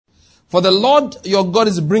For the Lord your God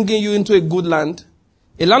is bringing you into a good land,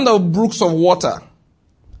 a land of brooks of water,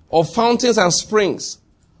 of fountains and springs,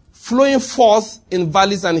 flowing forth in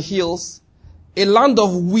valleys and hills, a land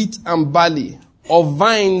of wheat and barley, of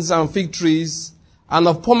vines and fig trees, and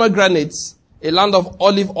of pomegranates, a land of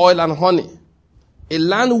olive oil and honey, a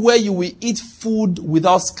land where you will eat food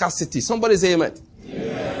without scarcity. Somebody say amen.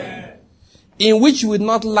 Amen. In which you will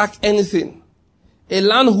not lack anything, a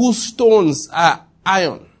land whose stones are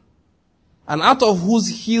iron, and out of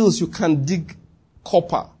whose hills you can dig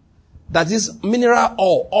copper, that is mineral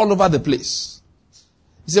ore all over the place.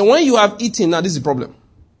 He said, when you have eaten, now this is the problem.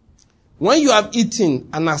 When you have eaten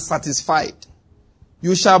and are satisfied,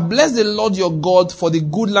 you shall bless the Lord your God for the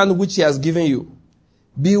good land which he has given you.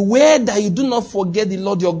 Beware that you do not forget the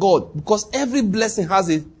Lord your God, because every blessing has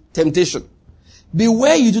a temptation.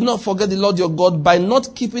 Beware you do not forget the Lord your God by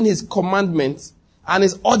not keeping his commandments and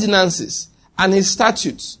his ordinances and his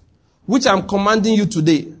statutes, which I'm commanding you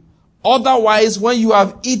today. Otherwise, when you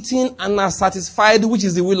have eaten and are satisfied, which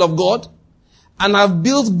is the will of God, and have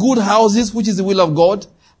built good houses, which is the will of God,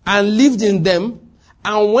 and lived in them,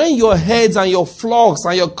 and when your herds and your flocks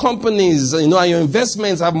and your companies, and your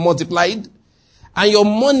investments have multiplied, and your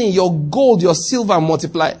money, your gold, your silver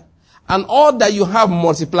multiply, and all that you have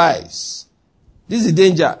multiplies, this is the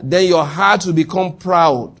danger. Then your heart will become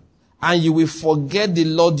proud, and you will forget the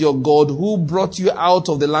Lord your God who brought you out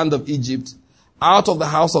of the land of Egypt, out of the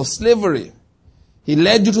house of slavery. He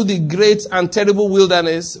led you to the great and terrible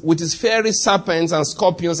wilderness with its fiery serpents and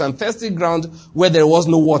scorpions and thirsty ground where there was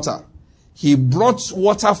no water. He brought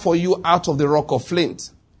water for you out of the rock of flint.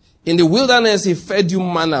 In the wilderness he fed you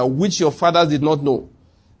manna which your fathers did not know,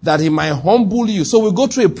 that he might humble you. So we go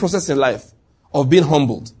through a process in life of being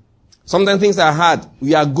humbled. Sometimes things are hard.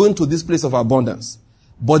 We are going to this place of abundance.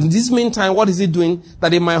 But in this meantime, what is he doing?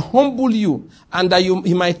 That he might humble you and that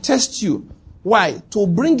he might test you. Why? To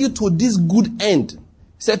bring you to this good end. He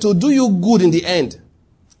said to do you good in the end.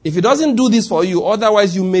 If he doesn't do this for you,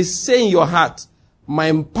 otherwise you may say in your heart,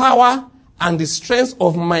 my power and the strength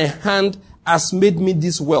of my hand has made me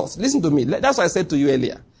this wealth. Listen to me. That's what I said to you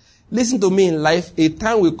earlier. Listen to me in life. A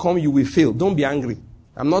time will come you will fail. Don't be angry.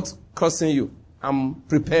 I'm not cursing you. I'm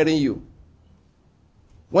preparing you.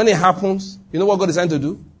 When it happens, you know what God is trying to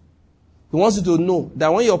do? He wants you to know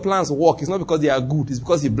that when your plans work, it's not because they are good. It's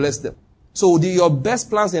because he blessed them. So your best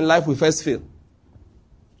plans in life will first fail.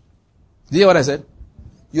 Did you hear what I said?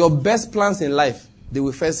 Your best plans in life, they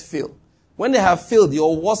will first fail. When they have failed,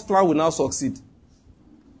 your worst plan will now succeed.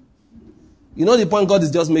 You know the point God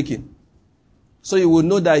is just making? So you will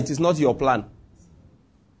know that it is not your plan.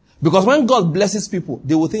 Because when God blesses people,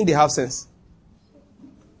 they will think they have sense.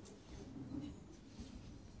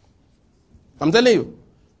 I'm telling you,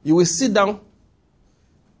 you will sit down,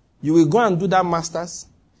 you will go and do that master's,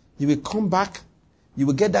 you will come back, you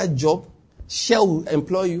will get that job, Shell will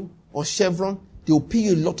employ you, or Chevron, they will pay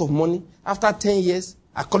you a lot of money. After 10 years,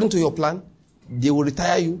 according to your plan, they will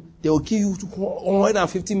retire you, they will give you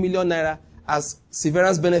 150 million naira as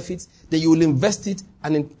severance benefits, then you will invest it,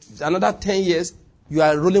 and in another 10 years, you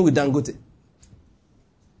are rolling with Dangote.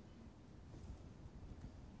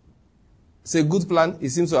 It's a good plan, it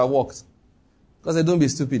seems to have worked. Because I don't be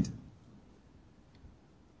stupid.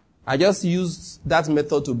 I just used that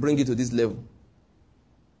method to bring it to this level.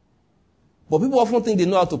 But people often think they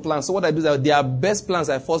know how to plan. So what I do is that their best plans,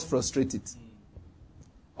 I first frustrate it.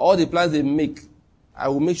 All the plans they make, I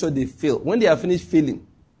will make sure they fail. When they are finished failing,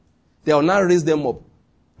 they will now raise them up.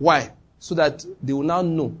 Why? So that they will now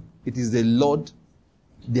know it is the Lord,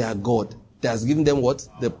 their God, that has given them what?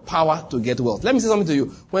 The power to get wealth. Let me say something to you.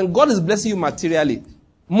 When God is blessing you materially,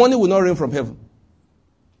 money will not rain from heaven.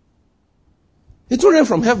 It will rain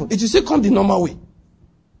from heaven. It will still come the normal way.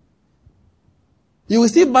 You will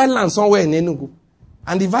still buy land somewhere in Enugu.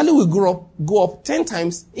 And the value will go up 10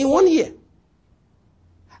 times in 1 year.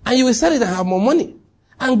 And you will sell it and have more money.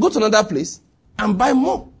 And go to another place and buy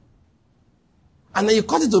more. And then you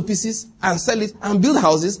cut it to pieces and sell it and build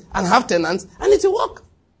houses and have tenants and it will work.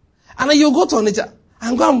 And then you go to Onitsha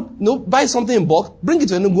and go and buy something in bulk, bring it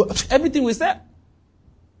to Enugu, everything will sell.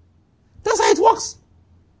 That's how it works.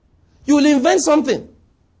 You will invent something.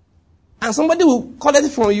 And somebody will collect it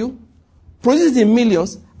from you, produce it in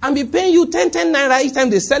millions, and be paying you 10 naira each time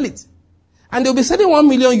they sell it. And they'll be selling 1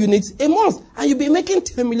 million units a month. And you'll be making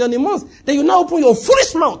 10 million a month. Then you now open your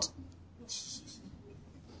foolish mouth.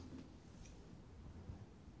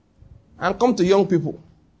 And come to young people.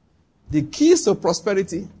 The keys to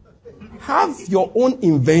prosperity, have your own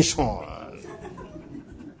invention.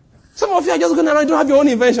 Some of you are just going around, don't have your own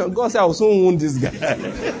invention. God said, I will soon wound this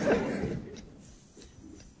guy.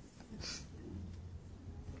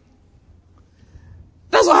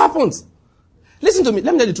 That's what happens. Listen to me.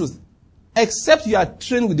 Let me tell you the truth. Except you are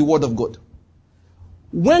trained with the word of God.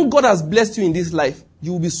 When God has blessed you in this life,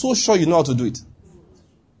 you will be so sure you know how to do it.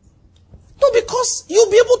 No, because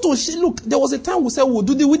you'll be able to look. There was a time we said we'll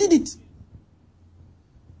do it. We did it.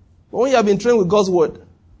 But when you have been trained with God's word,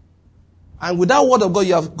 and with that word of God,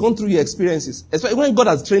 you have gone through your experiences. Especially when God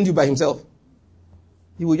has trained you by himself.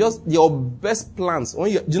 He will just, your best plans.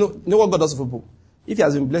 When you know what God does for people? If he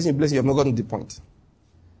has been blessing you, have not gotten to the point.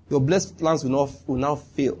 Your blessed plans will now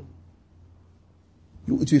fail.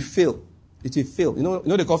 It will fail. It will fail. You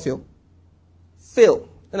know they call fail? Fail.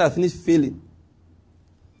 Then I finish failing.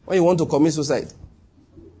 When you want to commit suicide,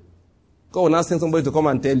 God will now send somebody to come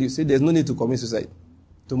and tell you, say there's no need to commit suicide.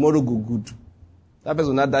 Tomorrow go good. That person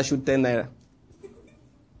will not dash you 10 naira.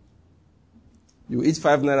 You eat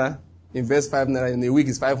 5 naira, invest 5 naira, in a week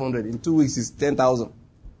is 500, in 2 weeks is 10,000.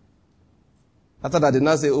 After that, they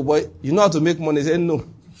now say, oh boy, you know how to make money? Say, no.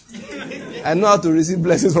 I know how to receive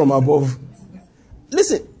blessings from above.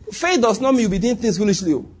 Listen, faith does not mean you'll be doing things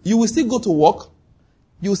foolishly. You will still go to work.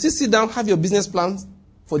 You will still sit down, have your business plans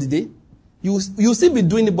for the day. You will still be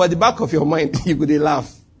doing it, but at the back of your mind, you could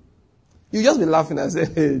laugh. You just be laughing and say,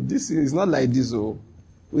 hey, this is not like this. Oh,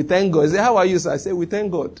 we thank God. Say, how are you, sir? I say, we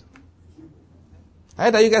thank God. I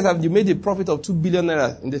heard that you guys you made a profit of 2 billion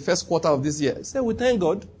naira in the first quarter of this year. I say, we thank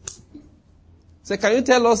God. Say, can you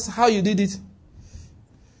tell us how you did it?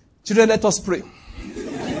 Children, let us pray.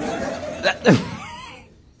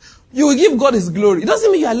 You will give God his glory. It doesn't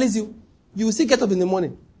mean you are lazy. You will still get up in the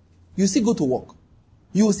morning. You will still go to work.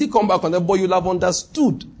 You will still come back on that, but you'll have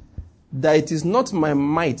understood that it is not my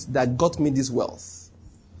might that got me this wealth.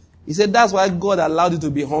 He said that's why God allowed you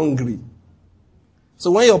to be hungry.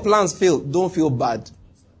 So when your plans fail, don't feel bad.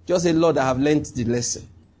 Just say, Lord, I have learned the lesson.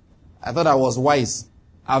 I thought I was wise.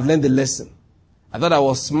 I've learned the lesson. I thought I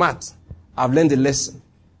was smart. I've learned the lesson.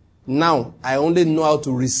 Now, I only know how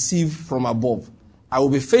to receive from above. I will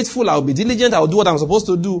be faithful. I will be diligent. I will do what I'm supposed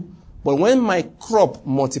to do. But when my crop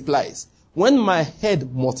multiplies, when my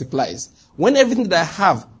head multiplies, when everything that I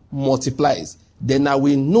have multiplies, then I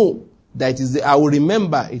will know that I will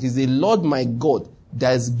remember it is the Lord my God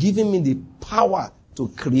that is giving me the power to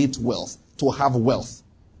create wealth, to have wealth.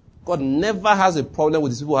 God never has a problem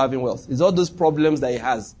with his people having wealth. It's all those problems that he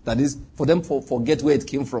has, that is for them to forget where it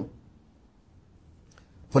came from.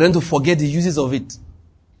 For them to forget the uses of it.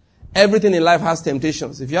 Everything in life has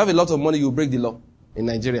temptations. If you have a lot of money, you break the law in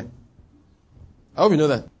Nigeria. I hope you know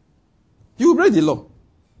that. You will break the law.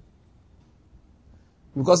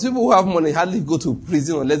 Because people who have money hardly go to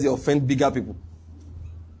prison unless they offend bigger people.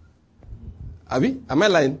 Abi? Am I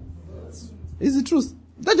lying? It's the truth.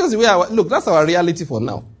 That's just the way look, that's our reality for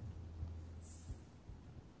now.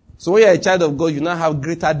 So when you're a child of God, you now have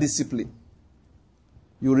greater discipline.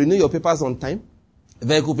 You renew your papers on time,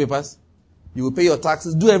 vehicle papers. You will pay your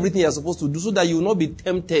taxes, do everything you're supposed to do so that you will not be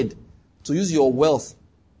tempted to use your wealth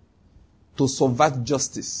to subvert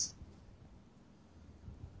justice.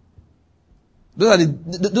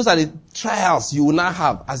 Those are the trials you will now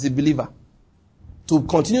have as a believer. To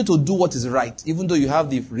continue to do what is right, even though you have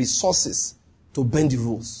the resources to bend the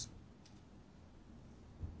rules.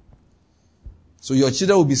 So your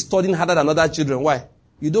children will be studying harder than other children. Why?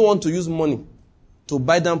 You don't want to use money to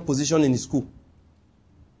buy them position in the school.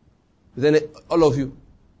 Then all of you,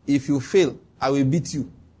 if you fail, I will beat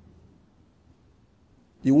you.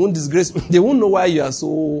 You won't disgrace me. They won't know why you are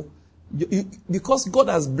so... because God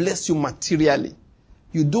has blessed you materially,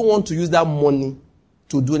 you don't want to use that money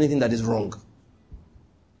to do anything that is wrong.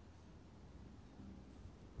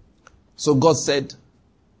 So God said,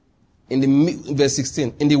 in verse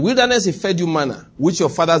 16, in the wilderness he fed you manna, which your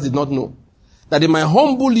fathers did not know, that they might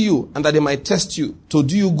humble you and that they might test you to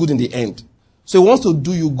do you good in the end. So he wants to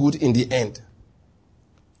do you good in the end.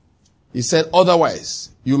 He said,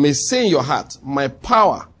 otherwise, you may say in your heart, my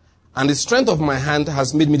power and the strength of my hand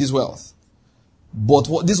has made me this wealth. But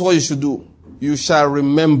this is what you should do. You shall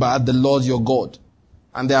remember the Lord your God.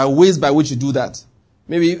 And there are ways by which you do that.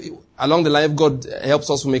 Maybe along the line, if God helps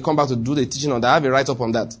us, we may come back to do the teaching on that. I have a write-up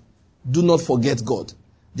on that. Do not forget God.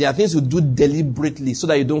 There are things you do deliberately so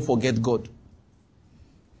that you don't forget God.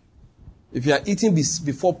 If you are eating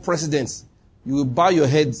before presidents, you will bow your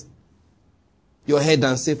head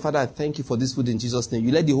and say, Father, I thank you for this food in Jesus' name.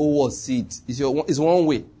 You let the whole world see it. It's one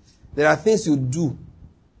way. There are things you do.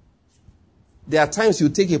 There are times you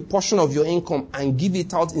take a portion of your income and give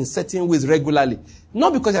it out in certain ways regularly.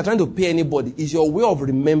 Not because you're trying to pay anybody. It's your way of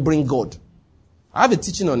remembering God. I have a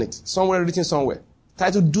teaching on it, written somewhere.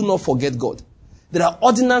 Titled, Do Not Forget God. There are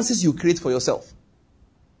ordinances you create for yourself.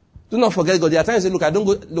 Do not forget God. There are times you say,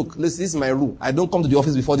 look, this is my rule. I don't come to the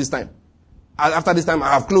office before this time. after this time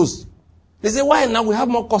I have closed. They say, why now we have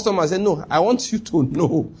more customers? I say, no, I want you to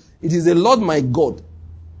know it is the Lord my God.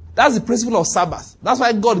 That's the principle of Sabbath. That's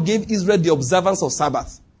why God gave Israel the observance of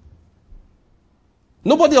Sabbath.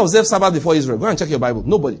 Nobody observed Sabbath before Israel. Go and check your Bible.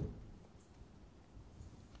 Nobody.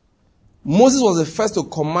 Moses was the first to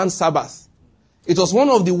command Sabbath. It was one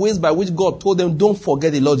of the ways by which God told them, don't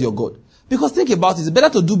forget the Lord your God. Because think about it. It's better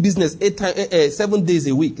to do business 7 days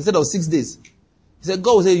a week instead of 6 days. He said,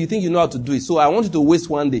 God will say, you think you know how to do it. So I want you to waste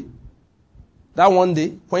one day. That one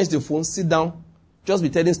day, quench the phone, sit down, just be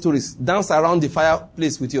telling stories. Dance around the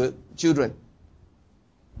fireplace with your children.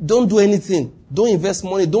 Don't do anything. Don't invest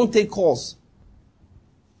money. Don't take calls.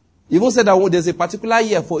 He even said that there's a particular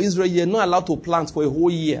year for Israel, you're not allowed to plant for a whole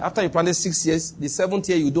year. After you planted 6 years, the 7th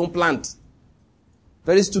year you don't plant.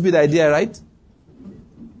 Very stupid idea, right?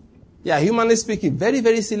 Yeah, humanly speaking, very,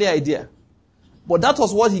 very silly idea. But that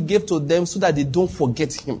was what he gave to them so that they don't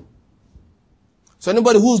forget him. So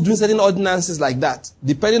anybody who's doing certain ordinances like that,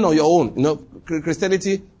 depending on your own,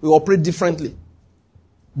 Christianity will operate differently.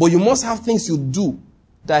 But you must have things you do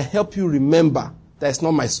that help you remember that it's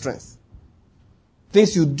not my strength.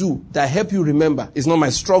 Things you do that help you remember it's not my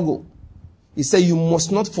struggle. He said you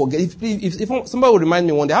must not forget. If somebody will remind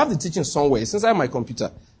me one day, I have the teaching somewhere. It's inside my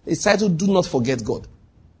computer. It's titled, Do Not Forget God.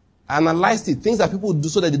 I analyzed it. Things that people do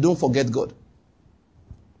so that they don't forget God.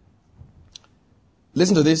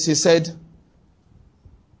 Listen to this. He said,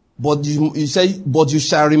 but you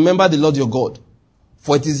shall remember the Lord your God.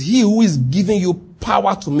 For it is he who is giving you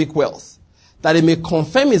power to make wealth, that he may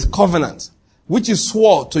confirm his covenant, which he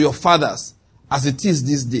swore to your fathers, as it is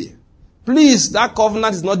this day. Please, that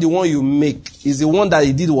covenant is not the one you make. It's the one that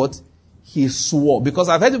he did what? He swore. Because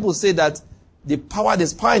I've heard people say that there's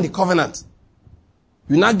power in the covenant.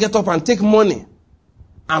 You now get up and take money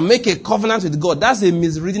and make a covenant with God. That's a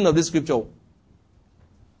misreading of the scripture.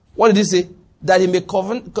 What did he say? That he may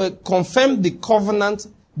confirm the covenant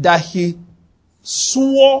that he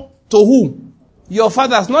swore to whom? Your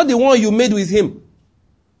fathers, not the one you made with him.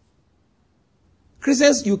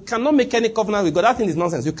 Christians, you cannot make any covenant with God. That thing is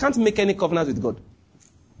nonsense. You can't make any covenant with God.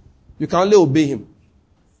 You can only obey him.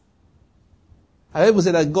 I heard people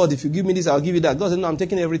say that, God, if you give me this, I'll give you that. God said, no, I'm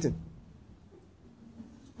taking everything.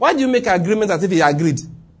 Why do you make agreements as if he agreed?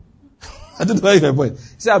 I don't know why my point.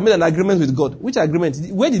 He said, I've made an agreement with God. Which agreement?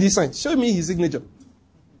 Where did he sign? Show me his signature.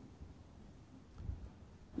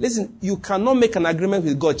 Listen, you cannot make an agreement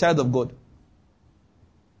with God, child of God.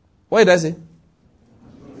 What did I say?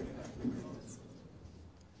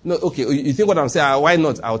 No, okay, you think what I'm saying? Why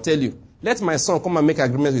not? I'll tell you. Let my son come and make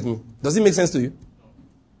agreement with me. Does it make sense to you?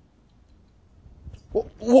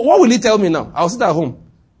 What will he tell me now? I'll sit at home.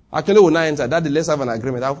 Actually, will not enter. Daddy, let's have an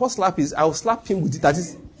agreement. I'll slap him with it. That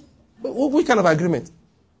is, what kind of agreement?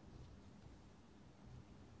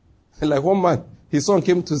 Like one man, his son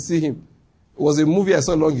came to see him. It was a movie I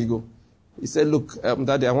saw long ago. He said, look,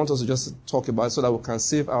 Daddy, I want us to just talk about it so that we can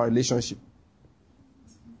save our relationship.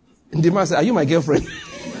 And the man said, are you my girlfriend?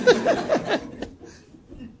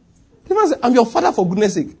 The man said, I'm your father for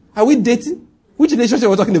goodness sake. Are we dating? Which relationship are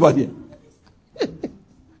we talking about here?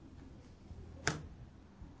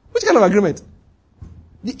 Which kind of agreement?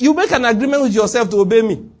 You make an agreement with yourself to obey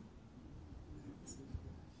me.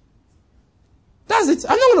 That's it.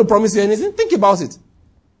 I'm not going to promise you anything. Think about it.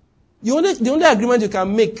 The only agreement you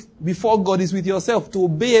can make before God is with yourself to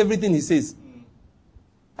obey everything he says.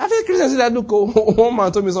 I think Christians say that, look, one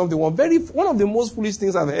man told me something. One of the most foolish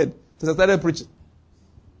things I've heard since I started preaching.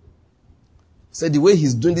 He said the way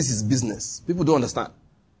he's doing this is business. People don't understand.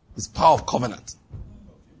 It's power of covenant.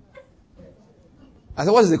 I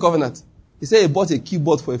said, what is the covenant? He said he bought a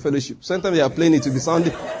keyboard for a fellowship. Sometimes they are playing it to be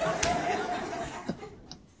sounding.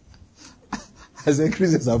 I said,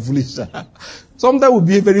 Christians are foolish. Sometimes we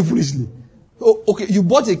behave very foolishly. Oh, okay, you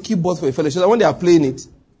bought a keyboard for a fellowship. And when they are playing it,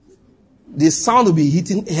 the sound will be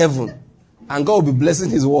hitting heaven. And God will be blessing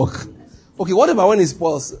his work. Okay, what about when it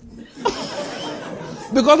spoils?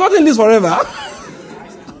 Because nothing lives forever.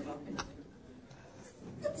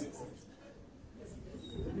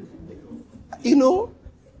 You know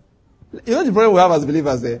the problem we have as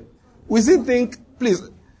believers there? We still think, please,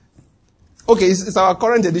 okay, it's our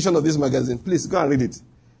current edition of this magazine. Please, go and read it.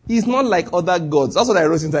 He's not like other gods. That's what I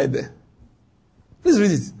wrote inside there. Please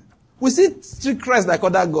read it. We still treat Christ like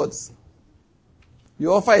other gods.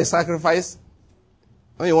 You offer a sacrifice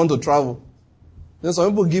when you want to travel. Then some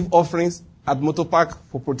people give offerings at motor park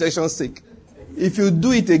for protection's sake. If you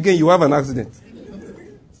do it again, you have an accident.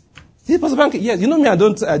 See, Pastor Bank, yes, you know me, I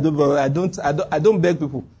don't beg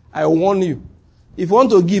people. I warn you. If you want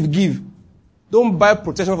to give. Don't buy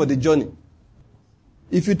protection for the journey.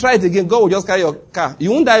 If you try it again, God will just carry your car.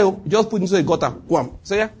 You won't die. You just put it into a gutter. Go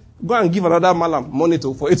so yeah, go and give another malam money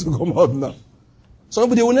for it to come out now. Some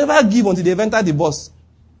people, they will never give until they've entered the bus.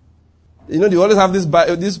 You know, they always have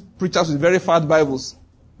these preachers with very fat Bibles.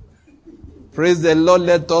 Praise the Lord,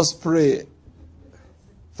 let us pray.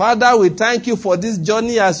 Father, we thank you for this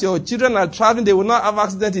journey. As your children are traveling, they will not have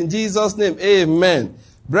accident in Jesus' name. Amen.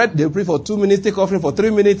 Bread, they pray for 2 minutes, take offering for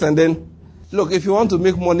 3 minutes, and then, look, if you want to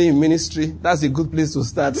make money in ministry, that's a good place to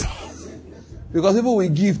start. Because people will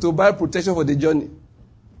give to buy protection for the journey.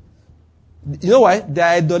 You know why? They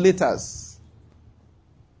are idolaters.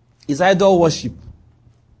 It's idol worship.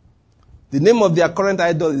 The name of their current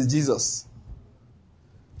idol is Jesus.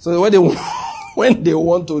 So when they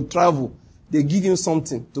want to travel, they give him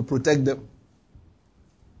something to protect them.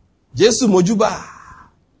 Jesus Mojuba.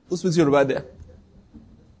 Who speaks Yoruba there?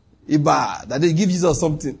 Iba. That they give Jesus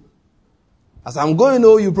something. As I'm going,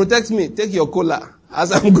 oh, you protect me. Take your cola.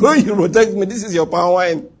 As I'm going, you protect me. This is your palm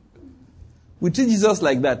wine. We treat Jesus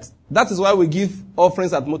like that. That is why we give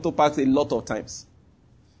offerings at motor parks a lot of times.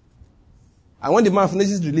 And when the man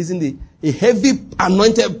finishes releasing a heavy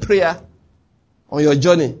anointed prayer on your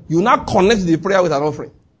journey, you now connect the prayer with an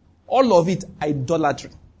offering. All of it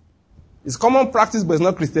idolatry. It's common practice, but it's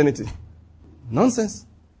not Christianity. Nonsense.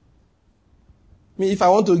 I mean, if I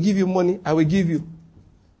want to give you money, I will give you.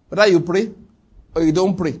 Whether you pray or you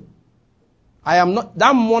don't pray.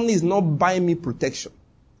 That money is not buying me protection.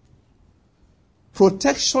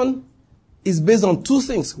 Protection is based on two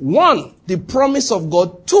things. One, the promise of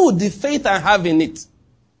God. Two, the faith I have in it.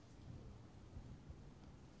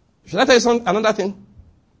 Should I tell you another thing?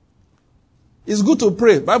 It's good to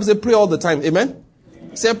pray. The Bible says pray all the time. Amen?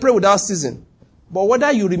 Say pray without ceasing. But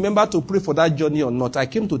whether you remember to pray for that journey or not, I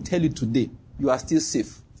came to tell you today, you are still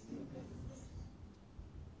safe.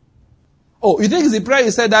 Oh, you think it's the prayer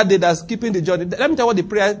you said that day that's keeping the journey? Let me tell you what the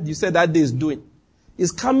prayer you said that day is doing.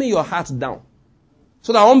 It's calming your heart down.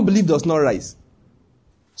 So that unbelief does not rise.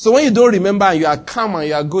 So when you don't remember and you are calm and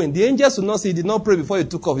you are going, the angels will not say you did not pray before you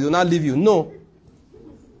took off. They will not leave you. No.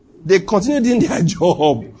 They continue doing their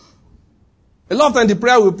job. A lot of times the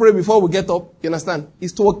prayer we pray before we get up, you understand,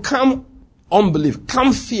 is to calm unbelief,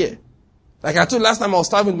 calm fear. Like I told you last time I was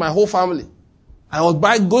traveling with my whole family. I was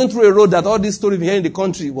going through a road that all this story we hear in the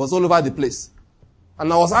country was all over the place.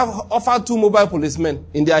 And I was offered 2 mobile policemen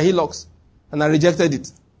in their hillocks. And I rejected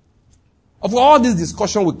it. Of all this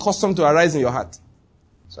discussion will cause something to arise in your heart.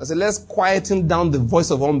 So I said, let's quieten down the voice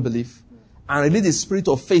of unbelief and release the spirit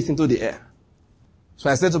of faith into the air. So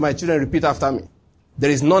I said to my children, repeat after me. There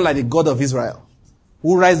is none like the God of Israel,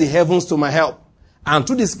 who raised the heavens to my help, and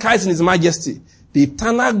through the skies in his majesty. The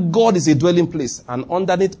eternal God is a dwelling place, and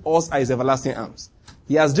underneath us are his everlasting arms.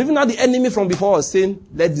 He has driven out the enemy from before us, saying,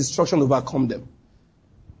 let destruction overcome them.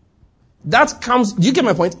 That calms, do you get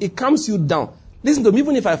my point? It calms you down. Listen to me,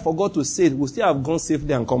 even if I forgot to say it, we'll still have gone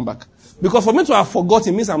safely and come back. Because for me to have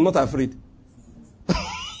forgotten means I'm not afraid.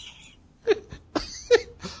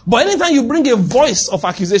 But anytime you bring a voice of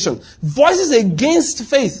accusation, voices against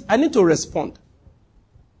faith, I need to respond.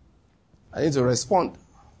 I need to respond.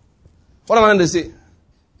 What am I going to say?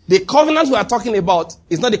 The covenant we are talking about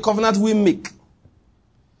is not the covenant we make.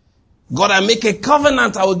 God, I make a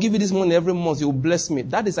covenant, I will give you this money every month, you will bless me.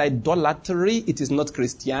 That is idolatry, it is not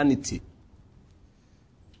Christianity.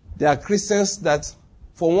 There are Christians that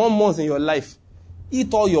for 1 month in your life,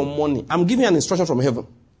 eat all your money. I'm giving you an instruction from heaven.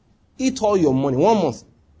 Eat all your money. 1 month.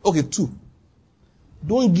 Okay, 2.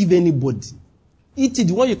 Don't give anybody. Eat it.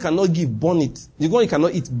 The one you cannot give, burn it. The one you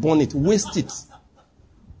cannot eat, burn it. Waste it.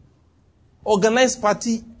 Organize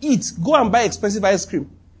party, eat. Go and buy expensive ice cream.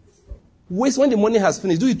 Waste when the money has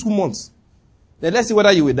finished. Do it 2 months. Then let's see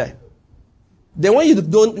whether you will die. Then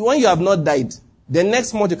when you have not died, the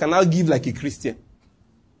next month you can now give like a Christian.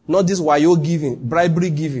 Not this wayo giving, bribery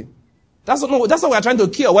giving. That's what we are trying to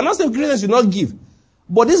kill. We're not saying Christians should not give.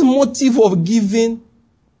 But this motive of giving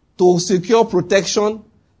to secure protection,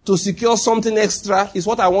 to secure something extra, is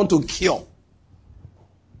what I want to cure.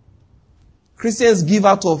 Christians give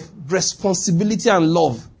out of responsibility and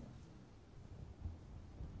love.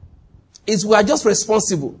 We are just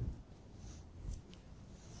responsible.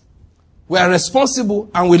 We are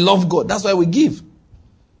responsible and we love God. That's why we give.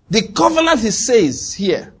 The covenant he says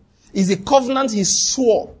here is a covenant he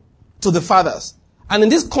swore to the fathers. And in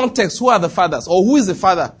this context, who are the fathers? Or who is the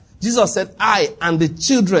father? Jesus said, I and the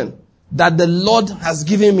children that the Lord has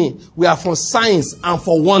given me, we are for signs and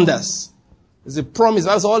for wonders. It's a promise.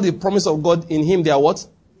 That's all the promise of God in him. They are what?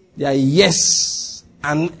 They are yes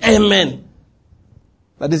and amen.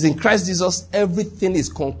 That is in Christ Jesus, everything is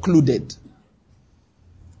concluded.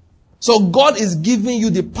 So God is giving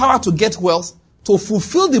you the power to get wealth, to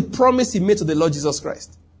fulfill the promise he made to the Lord Jesus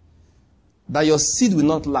Christ. That your seed will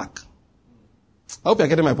not lack. I hope you're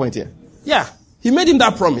getting my point here. Yeah. He made him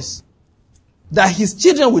that promise. That his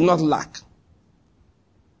children will not lack.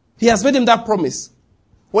 He has made him that promise.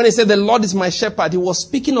 When he said, the Lord is my shepherd, he was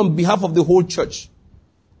speaking on behalf of the whole church.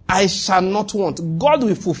 I shall not want. God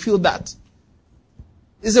will fulfill that.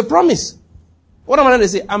 It's a promise. What am I trying to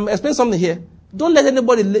say? I'm explaining something here. Don't let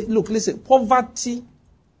anybody, look, listen, poverty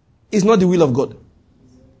is not the will of God.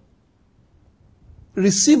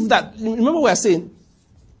 Receive that. Remember what we are saying?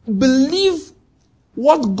 Believe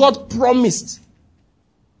what God promised.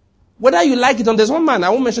 Whether you like it or not. There's one man, I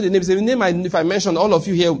won't mention the name. The name, if I mention, all of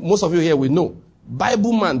you here, most of you here will know.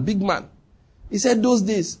 Bible man, big man. He said those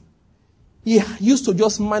days, he used to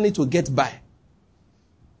just manage to get by.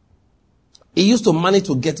 He used to manage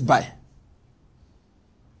to get by.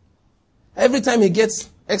 Every time he gets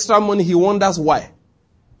extra money, he wonders why.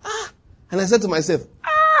 And I said to myself,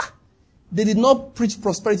 they did not preach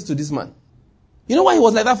prosperity to this man. You know why he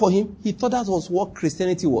was like that for him? He thought that was what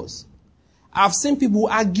Christianity was. I've seen people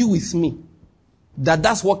argue with me that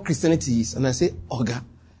that's what Christianity is. And I say, Oga,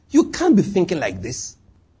 you can't be thinking like this.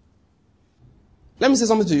 Let me say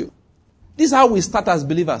something to you. This is how we start as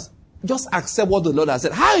believers. Just accept what the Lord has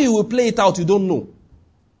said. How you will play it out, you don't know.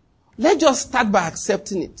 Let's just start by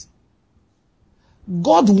accepting it.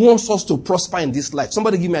 God wants us to prosper in this life.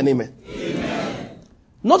 Somebody give me an amen. Amen.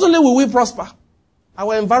 Not only will we prosper,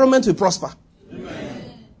 our environment will prosper.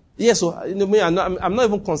 Amen. Yes, so I'm not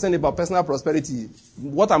even concerned about personal prosperity.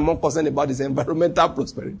 What I'm more concerned about is environmental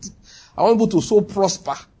prosperity. I want people to so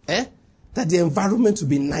prosper that the environment will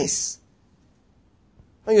be nice.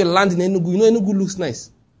 When you land in Enugu, you know Enugu looks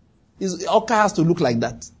nice. Oka has to look like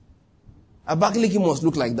that. Abakaliki must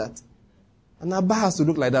look like that. And Abba has to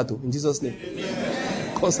look like that too, in Jesus' name.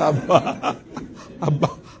 Because Abba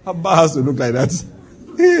has to look like that.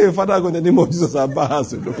 Hey, Father God, in the name of Jesus, Abba has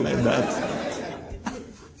to look like that.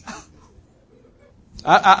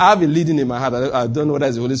 I have a leading in my heart. I don't know whether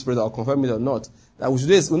it's the Holy Spirit that will confirm it or not. That we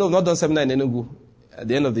have not done seminar in Enugu at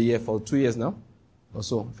the end of the year for 2 years now or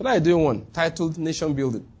so. I feel like doing one titled Nation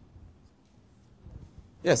Building.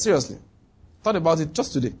 Yeah, seriously. Thought about it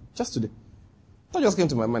just today. That just came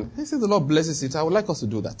to my mind. I said the Lord blesses it. I would like us to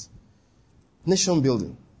do that. Nation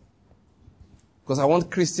building. Because I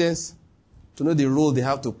want Christians to know the role they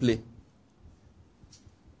have to play.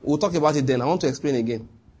 We'll talk about it then. I want to explain again.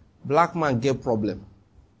 Black man get problem.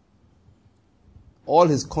 All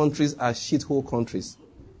his countries are shithole countries.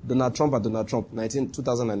 Donald Trump,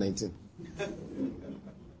 2019.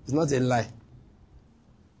 It's not a lie.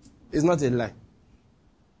 It's not a lie.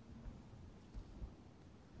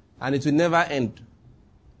 And it will never end.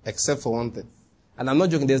 Except for one thing. And I'm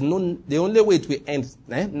not joking. The only way it will end,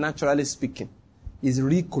 naturally speaking, is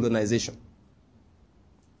recolonization.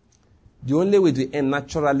 The only way it will end,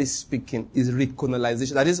 naturally speaking, is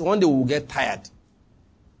recolonization. That is, one day we will get tired.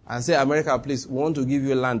 And say, America, please, we want to give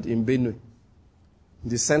you land in Benue. In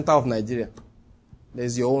the center of Nigeria.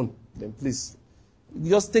 There's your own. Then please.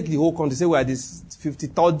 You just take the whole country. Say we are this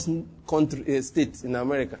 53rd country, state in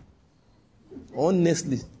America.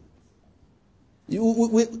 Honestly.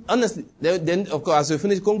 Honestly, then of course, as we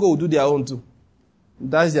finish, Congo will do their own too.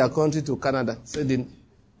 That's their country to Canada. So the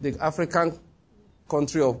African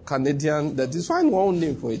country of Canadian, that is fine one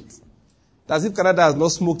name for it. As if Canada has not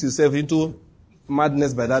smoked itself into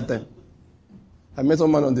madness by that time. I met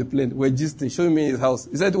one man on the plane, we're gisting, showing me his house.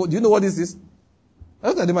 He said, do you know what this is? I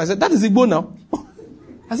looked at him, I said, that is Igbo now.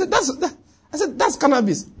 I said, that's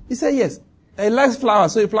cannabis. He said, yes. He likes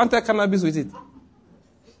flowers, so he planted cannabis with it.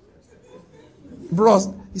 Bros,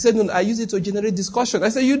 he said, no, I use it to generate discussion. I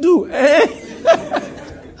said, you do?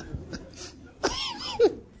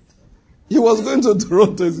 He was going to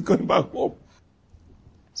Toronto, he's going back home.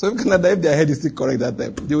 So if Canada, if their head is still correct that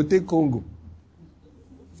time, they will take Congo.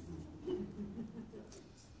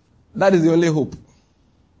 That is the only hope.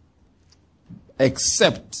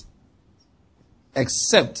 Except,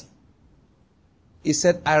 he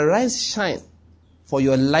said, arise, shine, for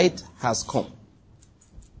your light has come.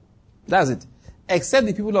 That's it. Except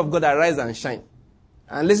the people of God arise and shine.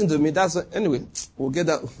 And listen to me, anyway, we'll get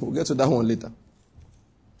to that one later.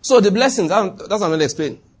 So the blessings, that's what I'm going to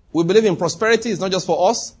explain. We believe in prosperity, it's not just for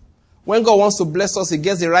us. When God wants to bless us, He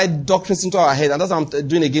gets the right doctrines into our head. And that's what I'm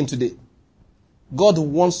doing again today. God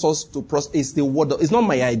wants us to prosper. It's the word. It's not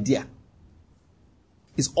my idea.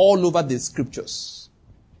 It's all over the scriptures.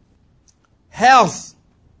 Health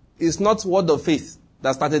is not word of faith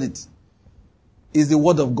that started it. It's the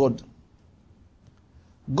word of God.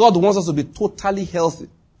 God wants us to be totally healthy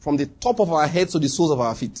from the top of our heads to the soles of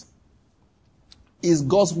our feet. It's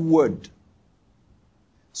God's word.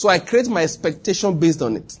 So I create my expectation based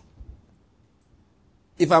on it.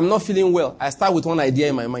 If I'm not feeling well, I start with one idea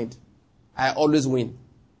in my mind. I always win.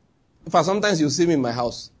 In fact, sometimes you see me in my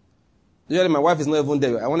house. Usually my wife is not even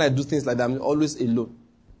there. When I do things like that, I'm always alone.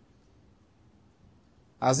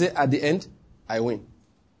 I say, at the end, I win.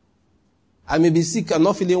 I may be sick, I'm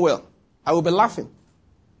not feeling well. I will be laughing.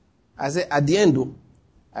 I say, at the end, though,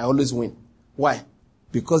 I always win. Why?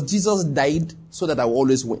 Because Jesus died so that I will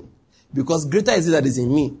always win. Because greater is it that is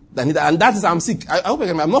in me than it. And that is, I'm sick. I hope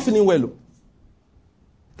I'm not feeling well. Though.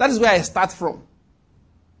 That is where I start from.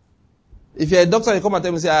 If you're a doctor, you come and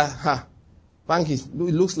tell me, say, Banky,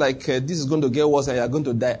 it looks like this is going to get worse and you're going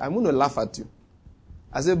to die. I'm going to laugh at you.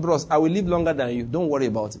 I say, bros, I will live longer than you. Don't worry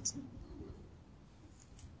about it.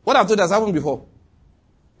 What I've told you has happened before.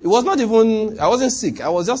 It was not even, I wasn't sick. I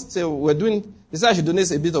was just, they said I should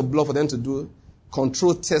donate a bit of blood for them to do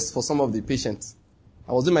control tests for some of the patients.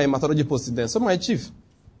 I was doing my hematology posting then. So my chief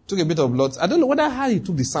took a bit of blood. I don't know whether how he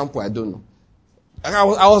took the sample, I don't know.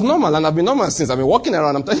 I was normal and I've been normal since. I've been walking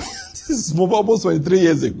around. I'm telling you, this is almost 23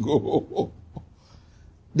 years ago.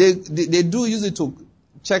 They do use it to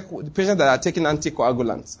check the patients that are taking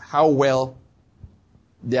anticoagulants, how well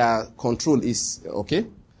their control is, okay?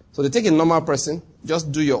 So they take a normal person,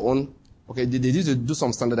 just do your own, okay? They need to do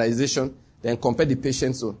some standardization, then compare the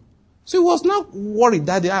patient's own. So he was not worried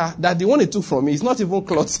that the one he took from me is not even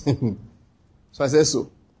clotting. So I said,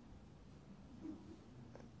 so.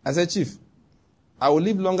 I said, Chief, I will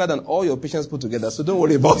live longer than all your patients put together, so don't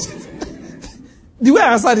worry about it. The way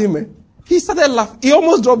I answered him, he started laughing. He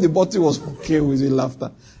almost dropped the bottle. He was okay with the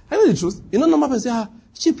laughter. I know the truth. You know, normal person say,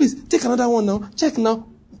 Chief, please, take another one now. Check now.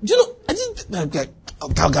 Do you know, I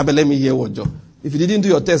didn't, let me hear what, Joe. If you didn't do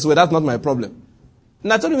your test, well, that's not my problem.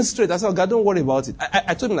 And I told him straight. I said, God, don't worry about it.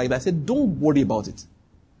 I told him like that. I said, don't worry about it.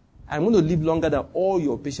 I'm going to live longer than all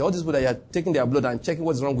your patients. All these people that are taking their blood and checking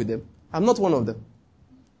what's wrong with them. I'm not one of them.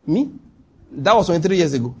 Me? That was 23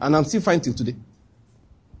 years ago. And I'm still fine till today.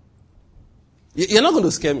 You're not going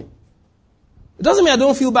to scare me. It doesn't mean I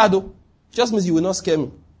don't feel bad though. It just means you will not scare me.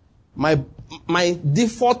 My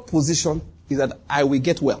default position is that I will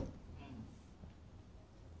get well.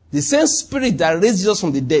 The same spirit that raised Jesus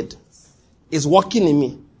from the dead is working in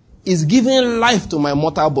me. Is giving life to my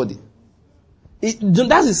mortal body.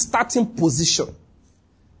 That's the starting position.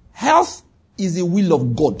 Health is the will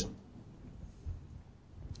of God.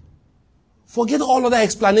 Forget all other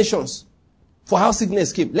explanations for how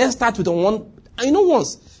sickness came. Let's start with one.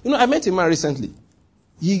 I met a man recently.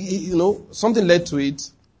 Something led to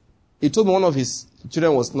it. He told me one of his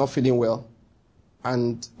children was not feeling well.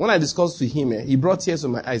 And when I discussed with him, he brought tears to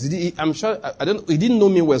my eyes. I'm sure, he didn't know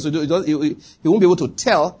me well, so he won't be able to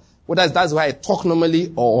tell whether that's why I talk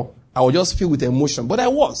normally or I will just feel with emotion. But I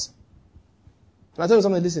was. And I told him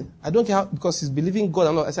something, listen, I don't care how, because he's believing God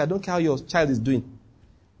and all. I said, I don't care how your child is doing.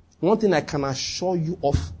 One thing I can assure you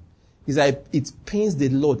of is that it pains the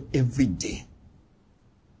Lord every day.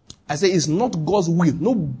 I say it's not God's will.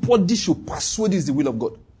 Nobody should persuade it's the will of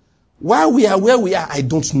God. Why we are where we are, I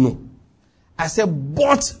don't know. I said,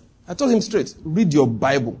 but, I told him straight, read your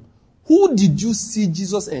Bible. Who did you see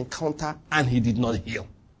Jesus encounter and he did not heal?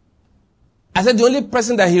 I said, the only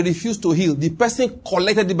person that he refused to heal, the person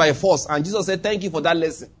collected it by force. And Jesus said, thank you for that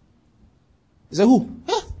lesson. He said, who?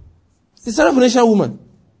 The Syrophoenician woman.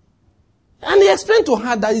 And he explained to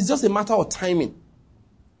her that it's just a matter of timing.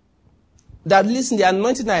 That, listen, the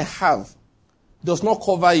anointing I have does not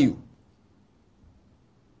cover you.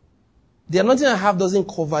 The anointing I have doesn't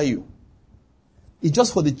cover you. It's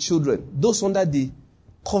just for the children, those under the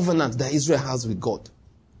covenant that Israel has with God.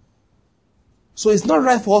 So it's not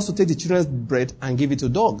right for us to take the children's bread and give it to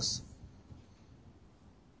dogs.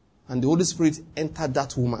 And the Holy Spirit entered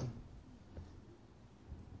that woman.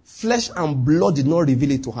 Flesh and blood did not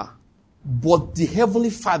reveal it to her. But the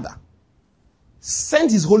Heavenly Father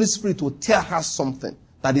sent His Holy Spirit to tell her something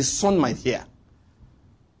that His Son might hear.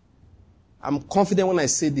 I'm confident when I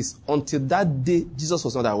say this. Until that day, Jesus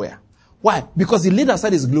was not aware. Why? Because he laid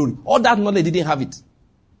aside his glory. All that knowledge, he didn't have it.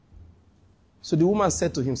 So the woman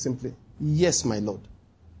said to him simply, yes, my Lord.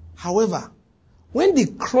 However, when the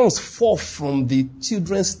crumbs fall from the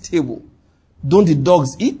children's table, don't the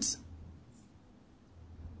dogs eat?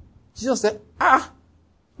 Jesus said,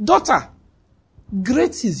 daughter,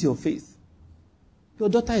 great is your faith. Your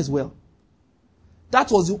daughter is well.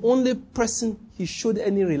 That was the only person he showed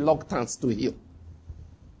any reluctance to heal.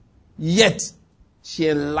 Yet, she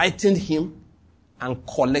enlightened him and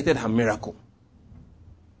collected her miracle.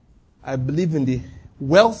 I believe in the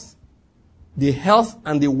wealth, the health,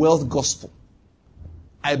 and the wealth gospel.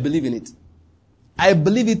 I believe in it. I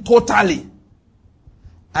believe it totally.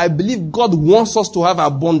 I believe God wants us to have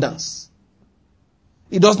abundance.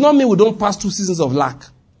 It does not mean we don't pass through seasons of lack,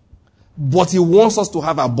 but He wants us to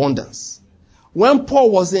have abundance. When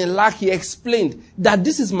Paul was in lack, he explained that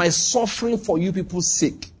this is my suffering for you people's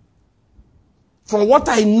sake. From what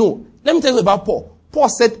I know, let me tell you about Paul. Paul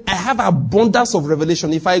said, I have abundance of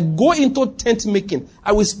revelation. If I go into tent making,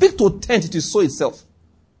 I will speak to tent, it will sow itself.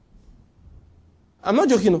 I'm not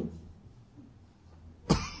joking. No.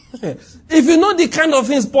 If you know the kind of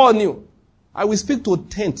things Paul knew, I will speak to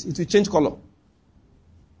tent, it will change color.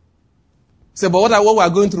 Say, but what we are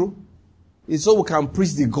going through is so we can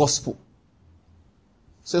preach the gospel.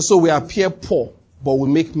 So we appear poor, but we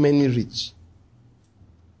make many rich.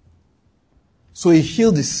 So He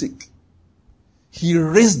healed the sick. He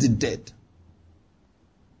raised the dead.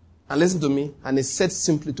 And listen to me, and He said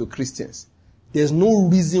simply to Christians, there's no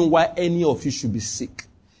reason why any of you should be sick.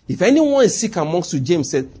 If anyone is sick amongst you, James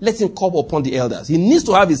said, let him call upon the elders. He needs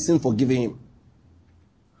to have his sin forgiven him.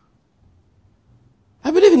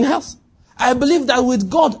 I believe in health. I believe that with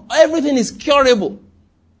God, everything is curable.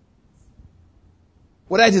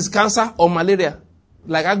 Whether it is cancer or malaria.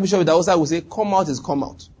 Like Archbishop Idahosa will say, come out is come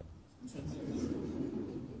out.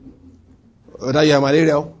 Whether you have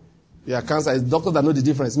malaria, you have cancer, it's doctors that know the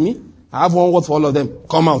difference. Me, I have one word for all of them.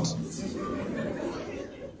 Come out.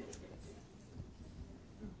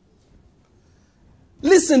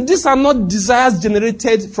 Listen, these are not desires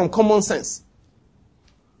generated from common sense.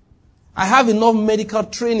 I have enough medical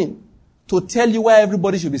training to tell you why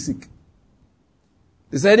everybody should be sick.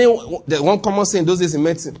 Is there one common saying those days in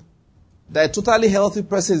medicine? That a totally healthy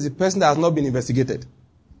person is a person that has not been investigated.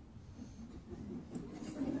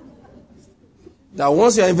 That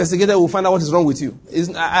once you are investigated, we'll find out what is wrong with you.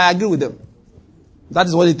 I agree with them. That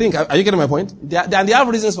is what they think. Are you getting my point? They have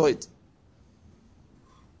reasons for it.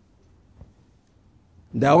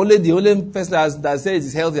 The only person that says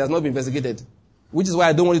it's healthy has not been investigated. Which is why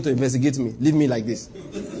I don't want you to investigate me. Leave me like this.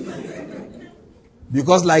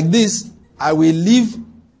 Because like this, I will live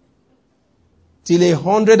till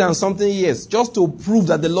 100 and something years just to prove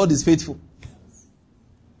that the Lord is faithful.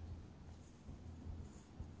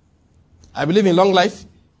 I believe in long life.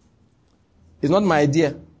 It's not my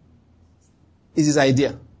idea. It's His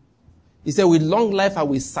idea. He said, with long life I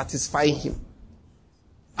will satisfy Him.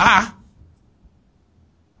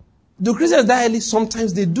 Do Christians die early?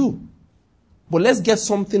 Sometimes they do. But let's get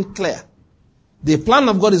something clear. The plan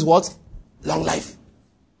of God is what? Long life.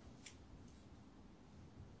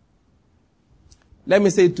 Let me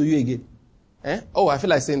say it to you again. I feel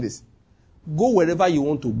like saying this. Go wherever you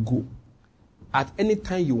want to go. At any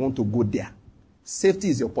time you want to go there. Safety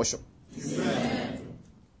is your portion. Amen.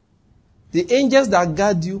 The angels that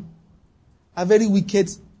guard you are very wicked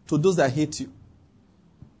to those that hate you.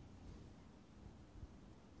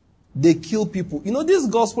 They kill people. You know, this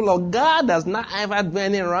gospel of God does not ever do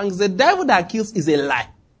any wrongs. The devil that kills is a lie.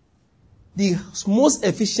 The most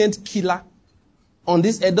efficient killer on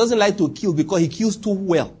this earth doesn't like to kill because he kills too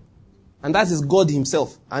well. And that is God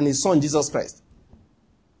Himself and His Son, Jesus Christ.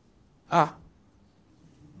 I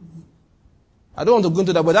don't want to go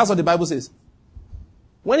into that, but that's what the Bible says.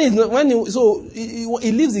 He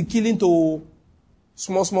leaves the killing to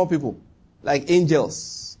small people, like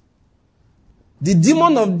angels. The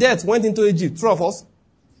demon of death went into Egypt. True or false?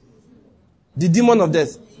 The demon of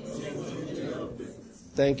death.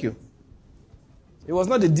 Thank you. It was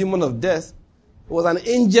not the demon of death. It was an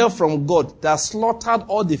angel from God that slaughtered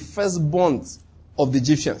all the firstborns of the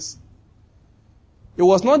Egyptians. It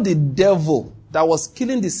was not the devil that was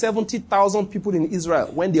killing the 70,000 people in Israel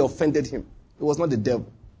when they offended him. It was not the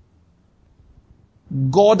devil.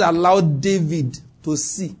 God allowed David to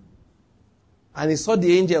see. And he saw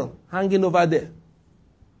the angel hanging over there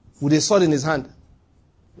with a sword in his hand.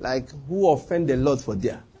 Like, who offended the Lord for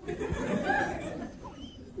there?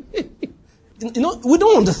 You know, we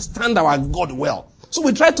don't understand our God well. So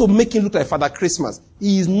we try to make Him look like Father Christmas.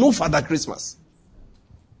 He is no Father Christmas.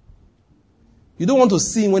 You don't want to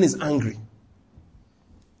see Him when He's angry.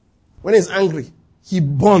 When He's angry, He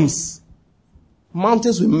burns.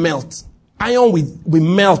 Mountains will melt. Iron will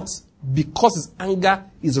melt because His anger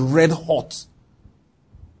is red hot.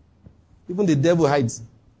 Even the devil hides.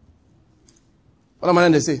 What am I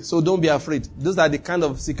going to say? So don't be afraid. Those are the kind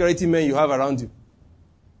of security men you have around you.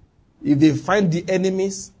 If they find the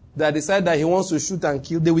enemies that decide that he wants to shoot and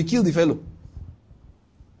kill, they will kill the fellow.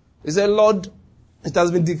 They say, Lord, it has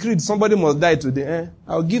been decreed somebody must die today.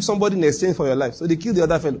 I'll give somebody in exchange for your life. So they kill the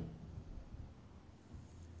other fellow.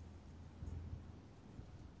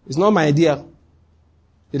 It's not my idea.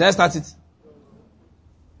 Did I start it?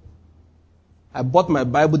 I bought my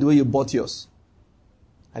Bible the way you bought yours.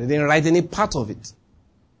 I didn't write any part of it.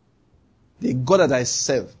 the God that I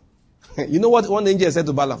serve. You know what one angel said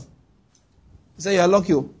to Balaam? He said, you are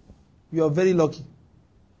lucky. You are very lucky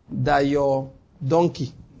that your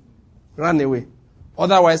donkey ran away.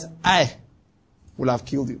 Otherwise, I will have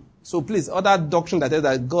killed you. So please, other doctrine that says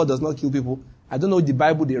that God does not kill people, I don't know the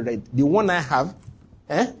Bible they read. The one I have,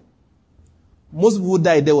 most people who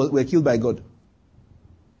died there were killed by God.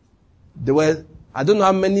 There were, I don't know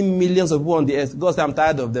how many millions of people on the earth. God said, I'm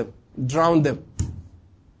tired of them. Drown them.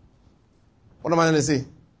 What am I going to say?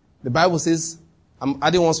 The Bible says, I'm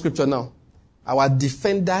adding one scripture now. Our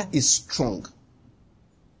defender is strong.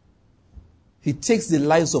 He takes the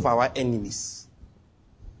lives of our enemies.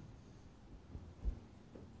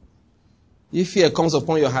 If fear comes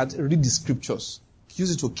upon your heart, read the scriptures.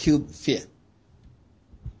 Use it to kill fear.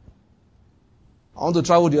 I want to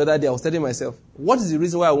travel the other day. I was telling myself, what is the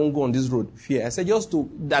reason why I won't go on this road? Fear. I said,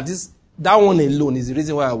 that one alone is the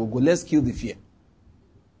reason why I will go. Let's kill the fear.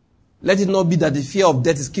 Let it not be that the fear of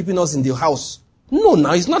death is keeping us in the house. No,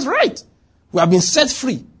 now it's not right. We have been set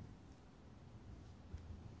free.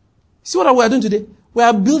 See what we are doing today? We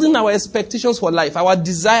are building our expectations for life, our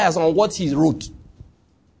desires on what he wrote.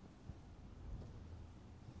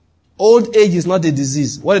 Old age is not a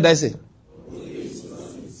disease. What did I say?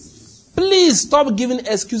 Please stop giving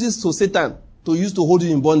excuses to Satan to use to hold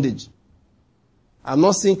you in bondage. I'm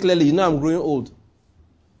not seeing clearly. You know I'm growing old.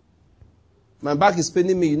 My back is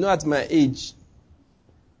paining me. You know at my age.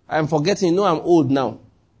 I'm forgetting. You know I'm old now.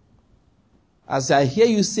 As I hear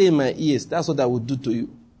you say in my ears, that's what I will do to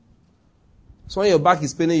you. So when your back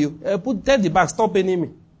is paining you, tell the back, stop paining me.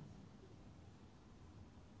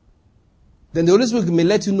 Then the Holy Spirit may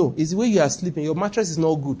let you know, it's the way you are sleeping. Your mattress is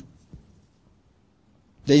not good.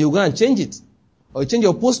 Then you go and change it. Or you change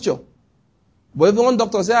your posture. But if one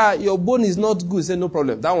doctor says, your bone is not good, say no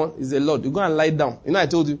problem. That one is the Lord. You go and lie down. You know, I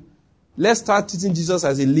told you. Let's start treating Jesus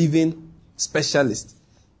as a living specialist.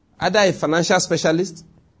 Either a financial specialist,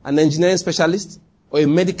 an engineering specialist, or a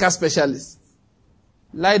medical specialist.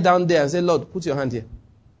 Lie down there and say, Lord, put your hand here.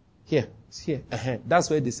 Here. It's here. That's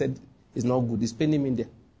where they said it's not good. It's paining me in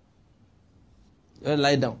there.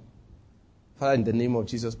 Lie down. Father, in the name of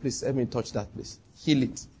Jesus, please help me touch that place. Heal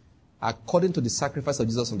it. According to the sacrifice of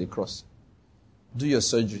Jesus on the cross. Do your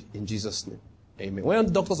surgery in Jesus' name. Amen.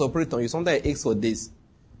 When doctors operate on you, sometimes it aches for days.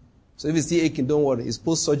 So if you see aching, don't worry. It's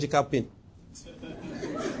post-surgical pain.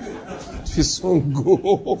 It won't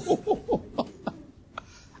go.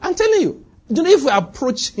 I'm telling you, if we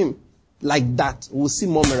approach him like that, we'll see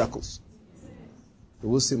more miracles. We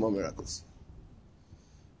will see more miracles.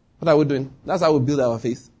 What are we doing? That's how we build our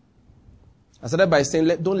faith. I started by saying,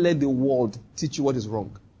 don't let the world teach you what is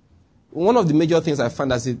wrong. One of the major things I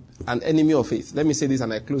found as an enemy of faith. Let me say this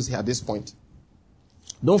and I close here at this point.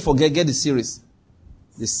 Don't forget, get the series.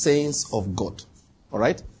 The Saints of God.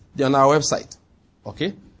 Alright? They're on our website.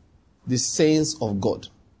 Okay? The Saints of God.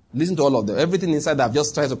 Listen to all of them. Everything inside I've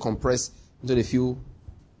just tried to compress into a few,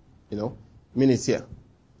 minutes here.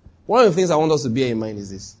 One of the things I want us to bear in mind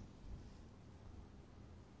is this.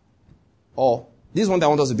 This is one that I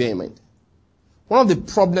want us to bear in mind. One of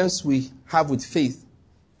the problems we have with faith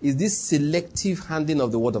is this selective handling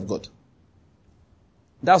of the Word of God.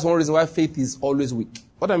 That's one reason why faith is always weak.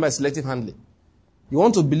 What do I mean by selective handling? You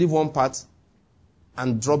want to believe one part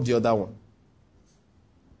and drop the other one.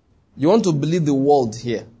 You want to believe the world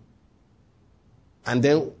here and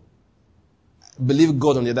then believe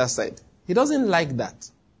God on the other side. He doesn't like that.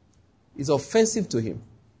 It's offensive to him.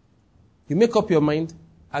 You make up your mind,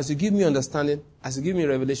 as you give me understanding, as you give me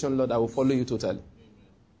revelation, Lord, I will follow you totally.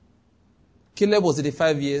 Caleb was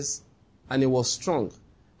 85 years and he was strong.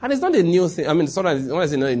 And it's not a new thing. I mean, sometimes when I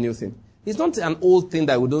say not a new thing, it's not an old thing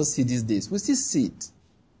that we don't see these days. We still see it.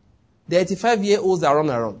 The 85-year-olds that run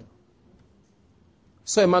around.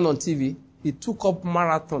 Saw a man on TV, he took up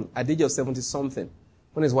marathon at the age of 70-something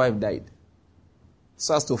when his wife died.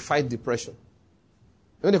 So as to fight depression.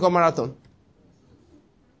 You know they call marathon?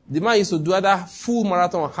 The man used to do either full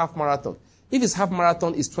marathon or half marathon. If it's half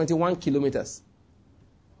marathon, it's 21 kilometers.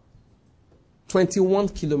 21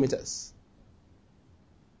 kilometers.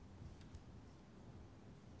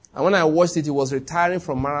 And when I watched it, he was retiring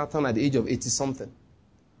from marathon at the age of 80-something.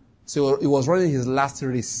 So he was running his last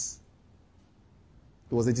race.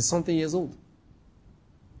 He was 80-something years old.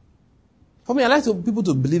 For me, I like people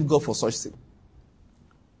to believe God for such things.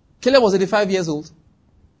 Caleb was 85 years old.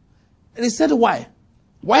 And he said, why?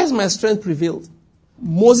 Why has my strength prevailed?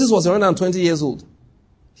 Moses was 120 years old.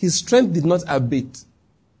 His strength did not abate.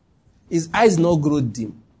 His eyes did not grow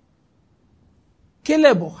dim.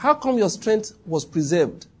 Caleb, how come your strength was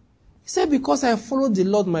preserved? He said, because I followed the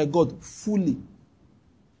Lord my God fully.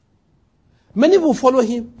 Many people follow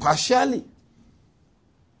him partially.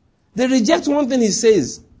 They reject one thing he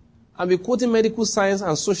says and be quoting medical science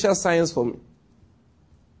and social science for me.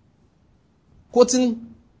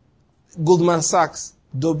 Quoting Goldman Sachs,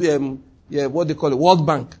 what they call it, World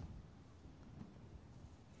Bank.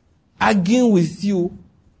 Arguing with you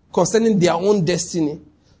concerning their own destiny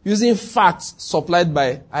using facts supplied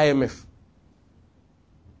by IMF.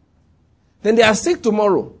 Then they are sick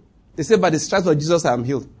tomorrow. They say, by the stripes of Jesus I am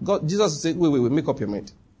healed. Jesus will say, wait, make up your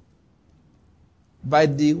mind. By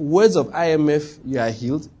the words of IMF, you are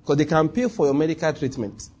healed, because they can pay for your medical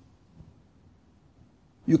treatment.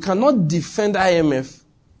 You cannot defend IMF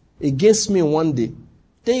against me one day.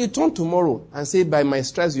 Then you turn tomorrow and say, by my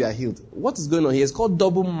stripes you are healed. What is going on here? It's called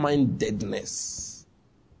double-mindedness.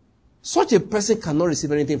 Such a person cannot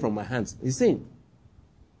receive anything from my hands. He's saying.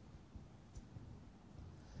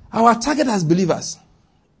 Our target as believers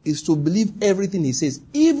is to believe everything he says,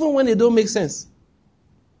 even when it don't make sense.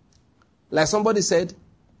 Like somebody said,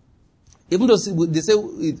 even though they say,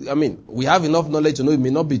 we have enough knowledge to know it may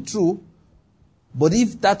not be true, but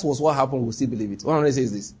if that was what happened, we'll still believe it. One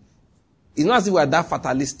says this. It's not as if we are that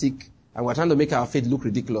fatalistic and we're trying to make our faith look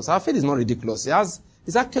ridiculous. Our faith is not ridiculous.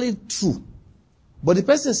 It's actually true. But the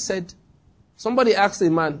person said, somebody asked a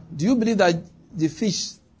man, do you believe that the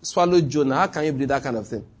fish swallowed Jonah? How can you believe that kind of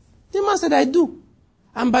thing? The man said, I do.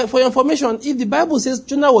 And for your information, if the Bible says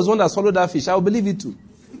Jonah was one that swallowed that fish, I will believe it too.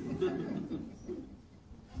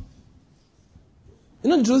 You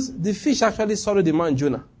know the truth? The fish actually swallowed the man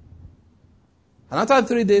Jonah. And after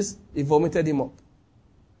 3 days, he vomited him up.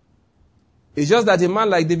 It's just that a man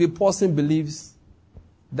like David Paulson believes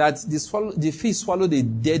that the fish swallowed a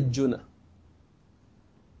dead Jonah.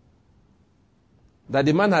 That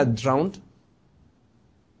the man had drowned,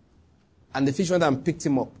 and the fish went and picked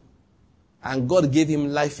him up. And God gave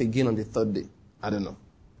him life again on the third day. I don't know.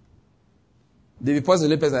 David Paulson is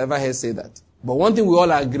the only person I ever heard say that. But one thing we all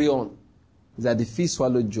agree on is that the fish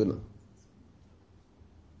swallowed Jonah.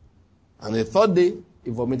 And the third day, he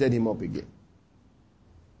vomited him up again.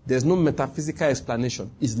 There's no metaphysical explanation.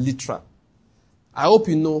 It's literal. I hope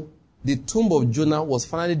you know the tomb of Jonah was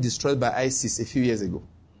finally destroyed by ISIS a few years ago.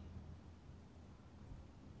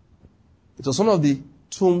 It was one of the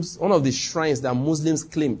tombs, one of the shrines that Muslims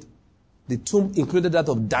claimed. The tomb included that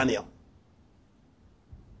of Daniel.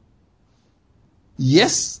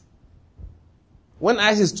 Yes. When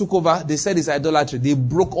ISIS took over, they said it's idolatry. They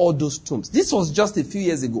broke all those tombs. This was just a few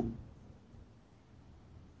years ago.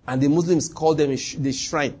 And the Muslims called them a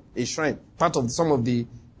shrine, part of some of the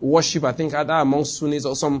worship, I think, either among Sunnis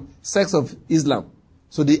or some sects of Islam.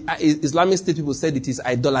 So the Islamic State people said it is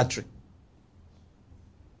idolatry.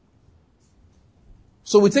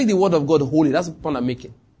 So we take the word of God holy. That's the point I'm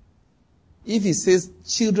making. If he says,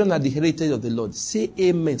 children are the heritage of the Lord, say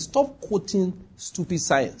amen. Stop quoting stupid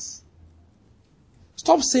science.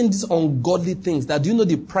 Stop saying these ungodly things. That do you know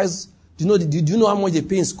the price? Do you know how much they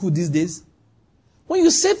pay in school these days? When you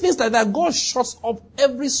say things like that, God shuts up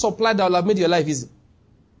every supply that will have made your life easy.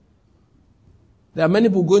 There are many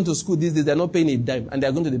people going to school these days, they're not paying a dime, and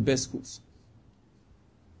they're going to the best schools.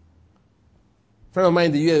 A friend of mine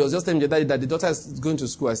in the US was just telling me that the daughter is going to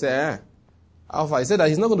school. I said, Alpha. He said that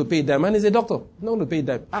he's not going to pay a dime, and he's a doctor. He's not going to pay a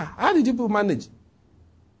dime. How did you people manage?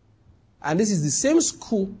 And this is the same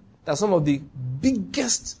school that some of the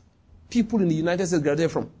biggest people in the United States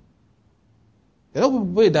graduated from. They're not going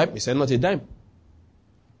to pay a dime. He said, not a dime.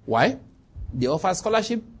 Why? They offer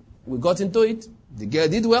scholarship. We got into it. The girl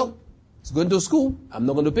did well. She's going to school. I'm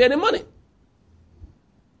not going to pay any money.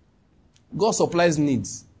 God supplies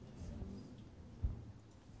needs.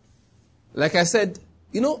 Like I said,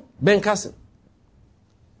 Ben Carson.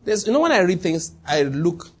 When I read things,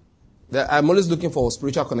 I'm always looking for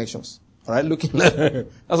spiritual connections. All right?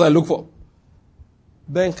 That's what I look for.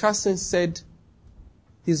 Ben Carson said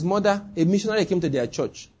his mother, a missionary came to their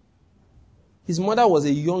church. His mother was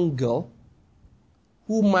a young girl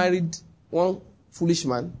who married one foolish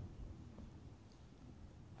man.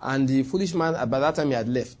 And the foolish man, by that time, he had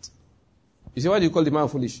left. You see, why do you call the man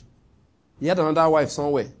foolish? He had another wife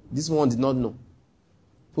somewhere. This one did not know.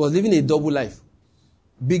 He was living a double life.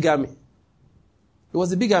 Bigamy. He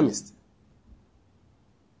was a bigamist.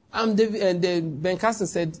 And Ben Carson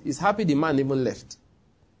said he's happy the man even left.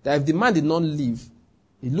 That if the man did not leave,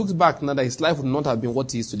 he looks back now that his life would not have been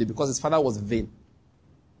what he is today because his father was vain.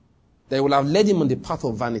 That he would have led him on the path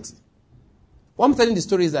of vanity. What I'm telling the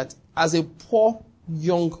story is that as a poor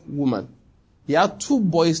young woman, he had 2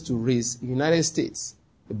 boys to raise in the United States.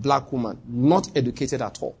 A black woman, not educated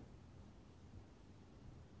at all.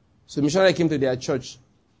 So the missionary came to their church,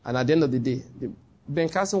 and at the end of the day, Ben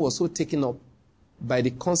Carson was so taken up by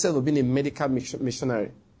the concept of being a medical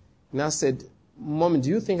missionary. He now said, Mommy, do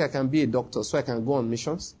you think I can be a doctor so I can go on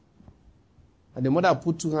missions? And the mother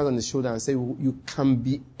put 2 hands on his shoulder and said, you can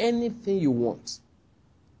be anything you want.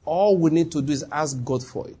 All we need to do is ask God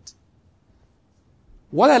for it.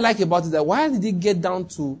 What I like about it is that why did he get down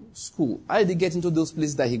to school? Why did he get into those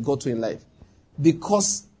places that he got to in life?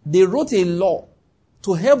 Because they wrote a law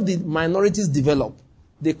to help the minorities develop.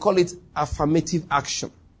 They call it affirmative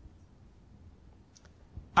action.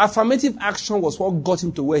 Affirmative action was what got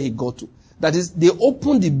him to where he got to. That is, they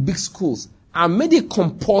opened the big schools and made it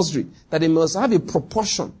compulsory that they must have a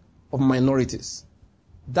proportion of minorities.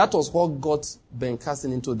 That was what got Ben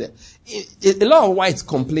Carson into there. A lot of whites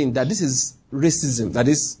complain that this is racism, that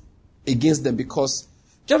is against them, because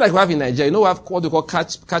just like we have in Nigeria, we have what we call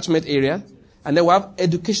catchment area, and then we have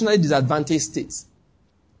educationally disadvantaged states.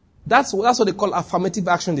 That's what they call affirmative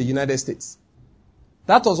action in the United States.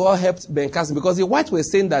 That was what helped Ben Carson, because the whites were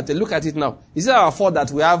saying that, look at it now, is it our fault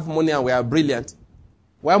that we have money and we are brilliant?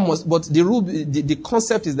 But the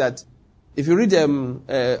concept is that, if you read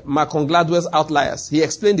Malcolm Gladwell's Outliers, he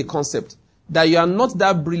explained the concept that you are not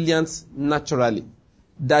that brilliant naturally,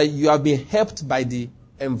 that you have been helped by the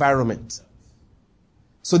environment.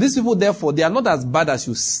 So these people, therefore, they are not as bad as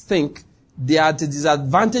you think. They are at a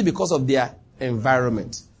disadvantage because of their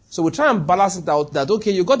environment. So we try and balance it out that,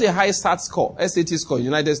 okay, you got a high SAT score, SAT score in the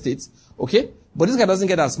United States, okay? But this guy doesn't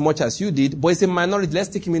get as much as you did, but he's a minority. Let's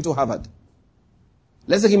take him into Harvard.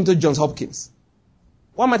 Let's take him into Johns Hopkins.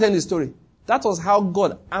 Why am I telling the story? That was how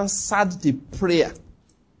God answered the prayer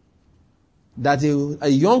that a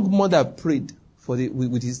young mother prayed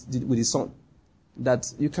with his son.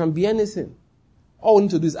 That you can be anything. All we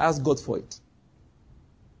need to do is ask God for it.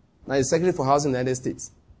 Now, the Secretary for Housing in the United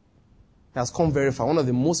States has come very far. One of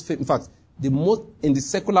the most, in fact, in the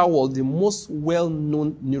secular world, the most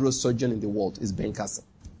well-known neurosurgeon in the world is Ben Carson.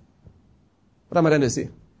 What am I trying to say?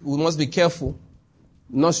 We must be careful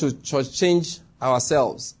not to change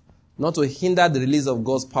ourselves, not to hinder the release of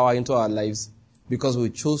God's power into our lives because we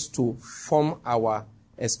chose to form our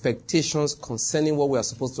expectations concerning what we are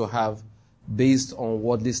supposed to have based on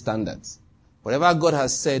worldly standards. Whatever God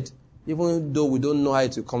has said, even though we don't know how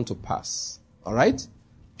it will come to pass, all right?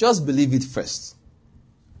 Just believe it first.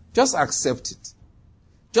 Just accept it.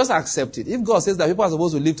 Just accept it. If God says that people are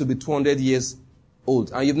supposed to live to be 200 years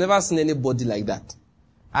old, and you've never seen anybody like that,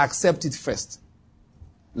 accept it first.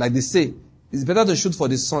 Like they say, it's better to shoot for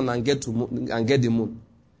the sun and get the moon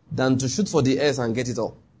than to shoot for the earth and get it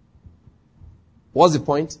all. What's the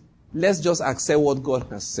point? Let's just accept what God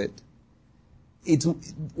has said.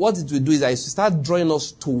 What it will do is that it will start drawing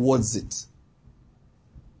us towards it.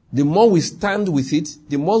 The more we stand with it,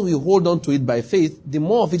 the more we hold on to it by faith, the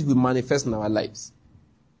more of it will manifest in our lives.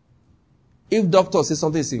 If doctor says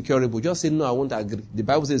something is incurable, just say, no, I won't agree. The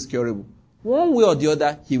Bible says it's curable. One way or the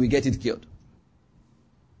other, he will get it cured.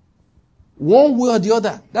 One way or the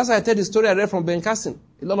other. That's why I tell the story I read from Ben Carson.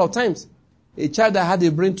 A lot of times, a child that had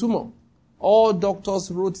a brain tumor, all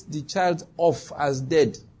doctors wrote the child off as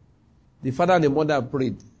dead. The father and the mother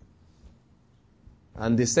prayed.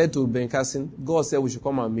 And they said to Ben Carson, God said we should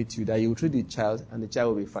come and meet you, that he will treat the child and the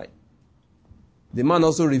child will be fine. The man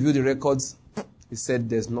also reviewed the records. He said,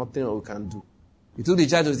 there's nothing we can do. He took the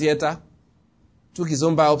child to the theater, took his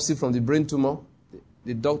own biopsy from the brain tumor.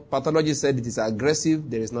 The pathologist said it is aggressive,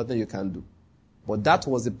 there is nothing you can do. But that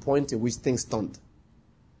was the point in which things turned.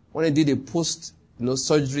 When he did a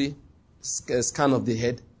post-surgery scan of the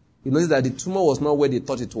head, he noticed that the tumor was not where they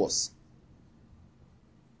thought it was.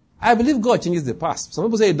 I believe God changes the past. Some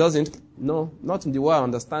people say he doesn't. No, not in the way I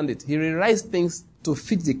understand it. He rewrites things to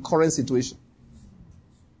fit the current situation.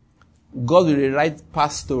 God will rewrite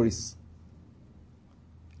past stories.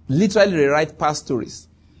 Literally rewrite past stories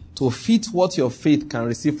to fit what your faith can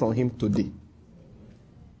receive from him today.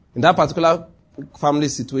 In that particular family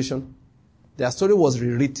situation, their story was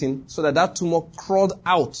rewritten so that tumor crawled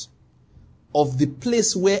out of the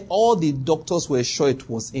place where all the doctors were sure it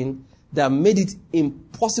was in, that made it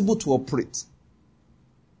impossible to operate.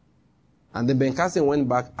 And then Ben Carson went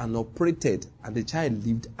back and operated, and the child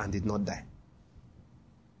lived and did not die.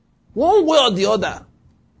 One way or the other,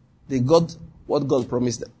 they got what God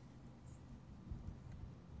promised them.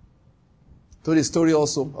 Told the story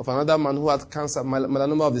also of another man who had cancer,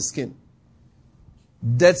 melanoma of the skin.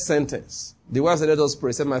 Death sentence. The wife said, let us pray.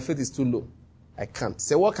 He said, my faith is too low. I can't.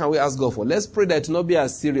 Say, what can we ask God for? Let's pray that it will not be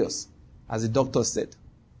as serious as the doctor said.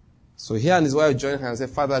 So he and his wife joined hands and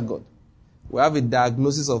said, Father God, we have a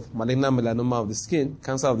diagnosis of malignant melanoma of the skin,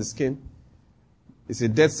 cancer of the skin. It's a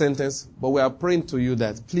death sentence, but we are praying to you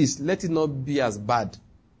that, please, let it not be as bad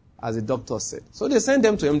as the doctor said. So they sent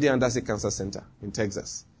them to MD Anderson Cancer Center in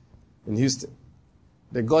Texas, in Houston.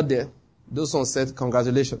 They got there. Those ones said,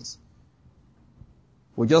 congratulations.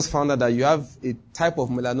 We just found out that you have a type of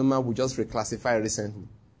melanoma we just reclassified recently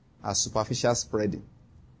as superficial spreading.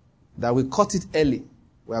 That we caught it early.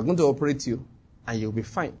 We are going to operate you and you'll be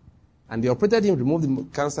fine. And they operated him, removed the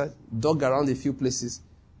cancer, dug around a few places,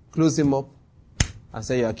 closed him up, and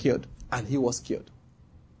said, you are cured. And he was cured.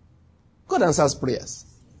 God answers prayers.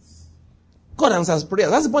 God answers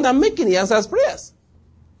prayers. That's the point I'm making. He answers prayers.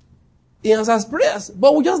 He answers prayers.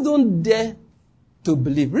 But we just don't dare to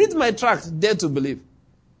believe. Read my tract, Dare to Believe.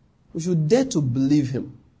 We should dare to believe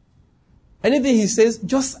him. Anything he says,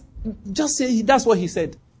 just say that's what he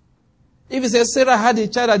said. If he says Sarah had a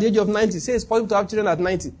child at the age of 90, say it's possible to have children at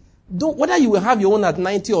 90. Whether you will have your own at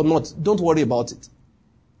 90 or not, don't worry about it.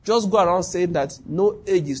 Just go around saying that no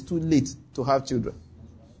age is too late to have children.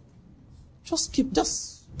 Just be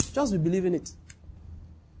believing it.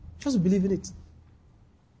 Just believe in it.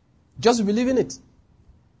 Just believe in it.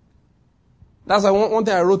 That's one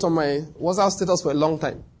thing I wrote on my WhatsApp status for a long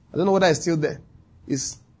time. I don't know whether it's still there.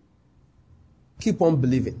 Is keep on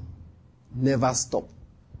believing. Never stop.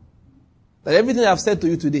 That everything I've said to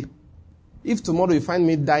you today, if tomorrow you find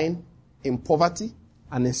me dying in poverty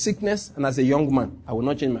and in sickness and as a young man, I will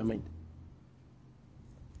not change my mind.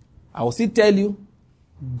 I will still tell you,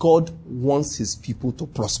 God wants his people to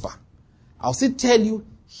prosper. I will still tell you,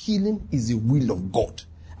 healing is the will of God.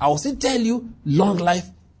 I will still tell you, long life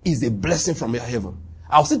is a blessing from your heaven.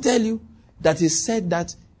 I will still tell you that he said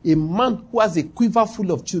that a man who has a quiver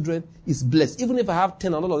full of children is blessed. Even if I have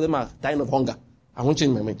 10 and all of them are dying of hunger, I won't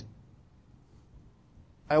change my mind.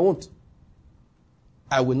 I won't.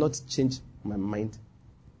 I will not change my mind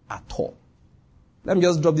at all. Let me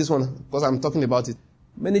just drop this one because I'm talking about it.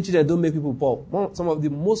 Many children don't make people poor. Some of the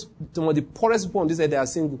poorest people on this earth, they are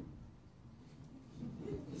single.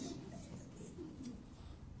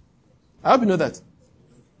 I hope you know that.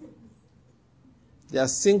 They are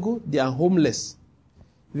single, they are homeless.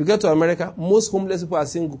 If you get to America, most homeless people are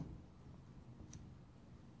single.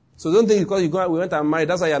 So don't think because we went and married,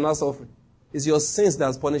 that's why you are not suffering. It's your sins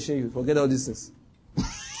that's punishing you. Forget all these things.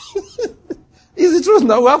 It's the truth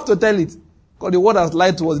now. We have to tell it. Because the word has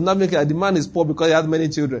lied to us. Not making it. The man is poor because he has many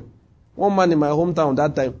children. One man in my hometown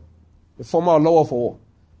that time, the former Law for War,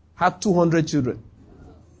 had 200 children.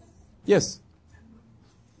 Yes.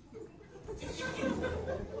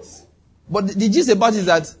 But the gist about it is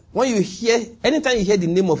that anytime you hear the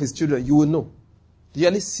name of his children, you will know. The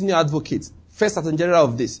early senior advocate, first attorney general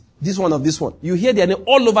of this one of this one. You hear their name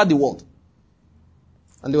all over the world.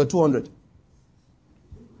 And there were 200.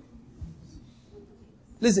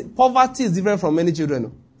 Listen, poverty is different from many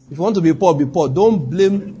children. If you want to be poor, be poor. Don't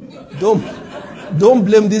blame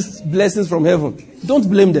these blessings from heaven. Don't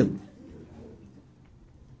blame them.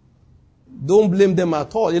 Don't blame them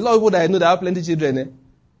at all. A lot of people that I know that have plenty of children,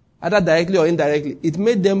 either directly or indirectly, it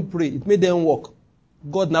made them pray. It made them work.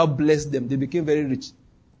 God now blessed them. They became very rich.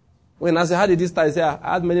 When I say, how did this start? I say,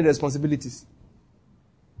 I had many responsibilities.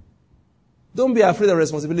 Don't be afraid of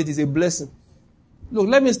responsibility. It's a blessing. Look,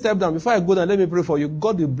 let me step down. Before I go down, let me pray for you.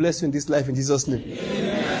 God will bless you in this life in Jesus' name.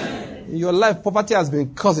 Amen. In your life, poverty has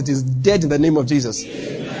been cursed. It is dead in the name of Jesus.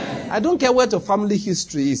 Amen. I don't care what your family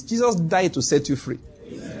history is. Jesus died to set you free.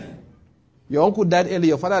 Amen. Your uncle died early.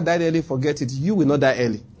 Your father died early. Forget it. You will not die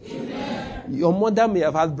early. Amen. Your mother may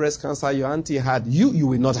have had breast cancer. Your auntie had. You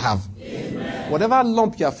will not have. Amen. Whatever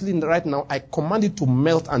lump you are feeling right now, I command it to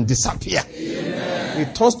melt and disappear. Amen.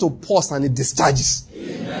 It turns to pus and it discharges.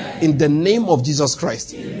 In the name of Jesus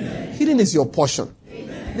Christ. Amen. Healing is your portion.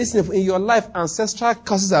 Amen. Listen, in your life, ancestral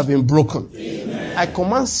curses have been broken. Amen. I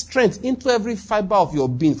command strength into every fiber of your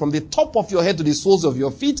being, from the top of your head to the soles of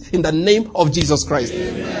your feet, in the name of Jesus Christ.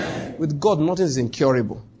 Amen. With God, nothing is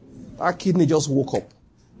incurable. That kidney just woke up.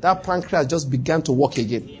 That pancreas just began to work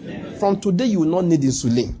again. Amen. From today, you will not need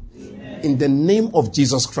insulin. Amen. In the name of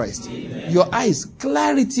Jesus Christ. Amen. Your eyes,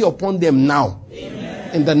 clarity upon them now.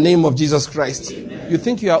 Amen. In the name of Jesus Christ. Amen. You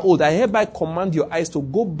think you are old. I hereby command your eyes to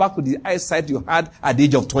go back to the eyesight you had at the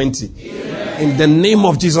age of 20. Amen. In the name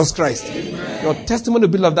of Jesus Christ. Amen. Your testimony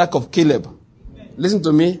will be like that of Caleb. Amen. Listen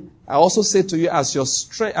to me. I also say to you, as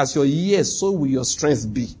your years, so will your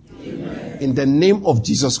strength be. Amen. In the name of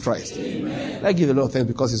Jesus Christ. Amen. Let's give the Lord thanks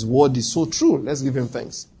because his word is so true. Let's give him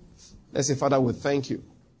thanks. Let's say, Father, we thank you.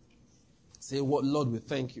 Say, Lord, we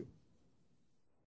thank you.